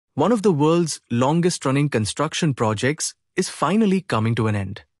one of the world's longest-running construction projects is finally coming to an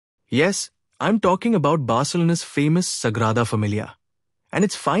end. Yes, I'm talking about Barcelona's famous Sagrada Familia, and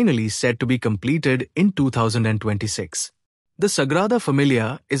it's finally set to be completed in 2026. The Sagrada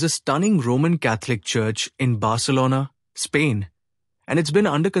Familia is a stunning Roman Catholic church in Barcelona, Spain, and it's been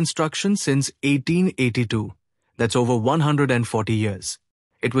under construction since 1882. That's over 140 years.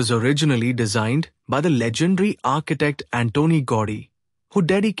 It was originally designed by the legendary architect Antoni Gaudí, who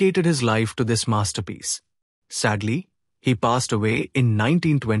dedicated his life to this masterpiece. Sadly, he passed away in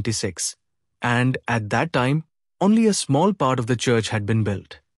 1926, and at that time, only a small part of the church had been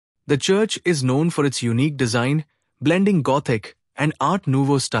built. The church is known for its unique design, blending Gothic and Art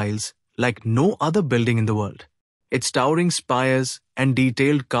Nouveau styles like no other building in the world. Its towering spires and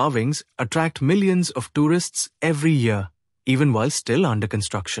detailed carvings attract millions of tourists every year, even while still under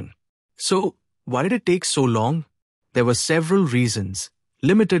construction. So, why did it take so long? There were several reasons: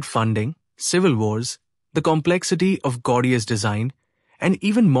 limited funding, civil wars, the complexity of Gaudí's design, and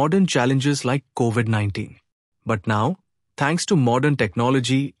even modern challenges like COVID-19. But now, thanks to modern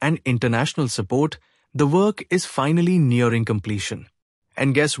technology and international support, the work is finally nearing completion.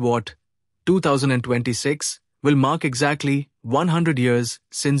 And guess what? 2026 will mark exactly 100 years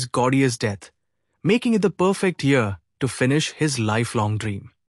since Gaudí's death, making it the perfect year to finish his lifelong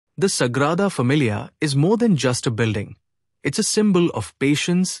dream. The Sagrada Familia is more than just a building. It's a symbol of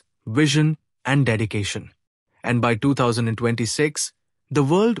patience, vision, and dedication. And by 2026, the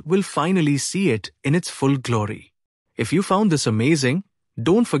world will finally see it in its full glory. If you found this amazing,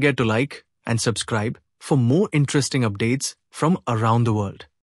 don't forget to like and subscribe for more interesting updates from around the world.